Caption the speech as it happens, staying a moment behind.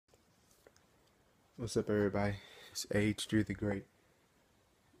What's up, everybody? It's H3 the Great,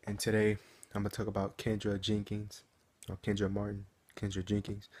 and today I'm gonna talk about Kendra Jenkins, or Kendra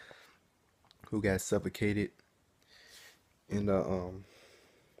Jenkins, who got suffocated in the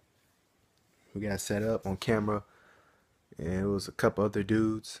who got set up on camera, and it was a couple other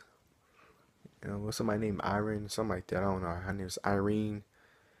dudes. What's somebody named Irene, something like that. I don't know. Her name is Irene,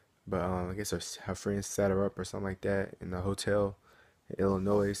 but I guess her friends set her up or something like that in the hotel in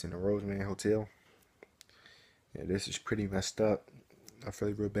Illinois, in the Roseman Hotel. Yeah, this is pretty messed up. I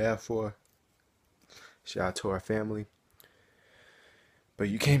feel real bad for her. Shout out to her family. But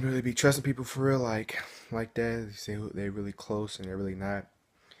you can't really be trusting people for real, like that. They say they're really close and they're really not.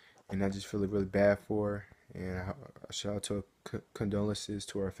 And I just feel really bad for her. And I shout out to her, condolences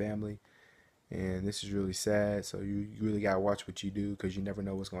to her family. And this is really sad. So you really gotta watch what you do because you never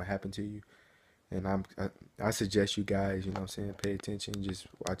know what's gonna happen to you. And I suggest you guys, you know what I'm saying, pay attention. Just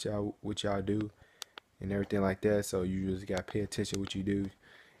watch out what y'all do and everything like that. So you really gotta pay attention what you do.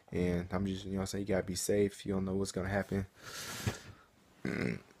 And I'm just, you know what I'm saying, you gotta be safe. You don't know what's gonna happen.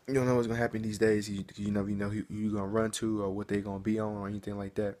 You don't know what's gonna happen these days. You never know who you gonna run to or what they gonna be on or anything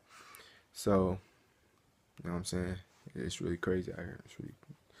like that. So, you know what I'm saying? It's really crazy out here.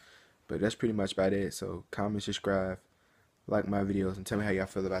 But that's pretty much about it. So comment, subscribe, like my videos, and tell me how y'all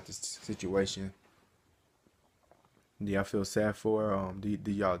feel about this situation. Do y'all feel sad for her? Did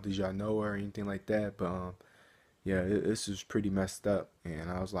y'all know her or anything like that? But yeah, this is pretty messed up,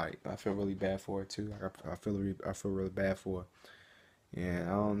 and I was like, I feel really bad for her too. Like I feel really bad for her. And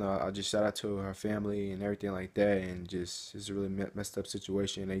I don't know. I just shout out to her family and everything like that, and just it's a really messed up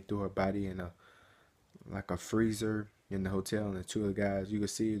situation. They threw her body in a freezer in the hotel, and the two of the guys, you could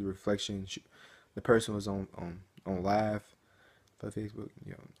see the reflection. The person was on live for Facebook.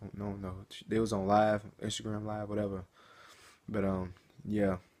 No, they was on live, Instagram live, whatever. But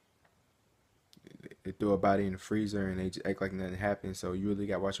yeah, they threw her body in the freezer, and they just act like nothing happened. So you really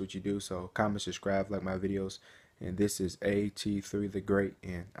got to watch what you do. So comment, subscribe, like my videos. And this is AT3 the Great,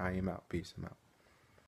 and I am out. Peace. I'm out.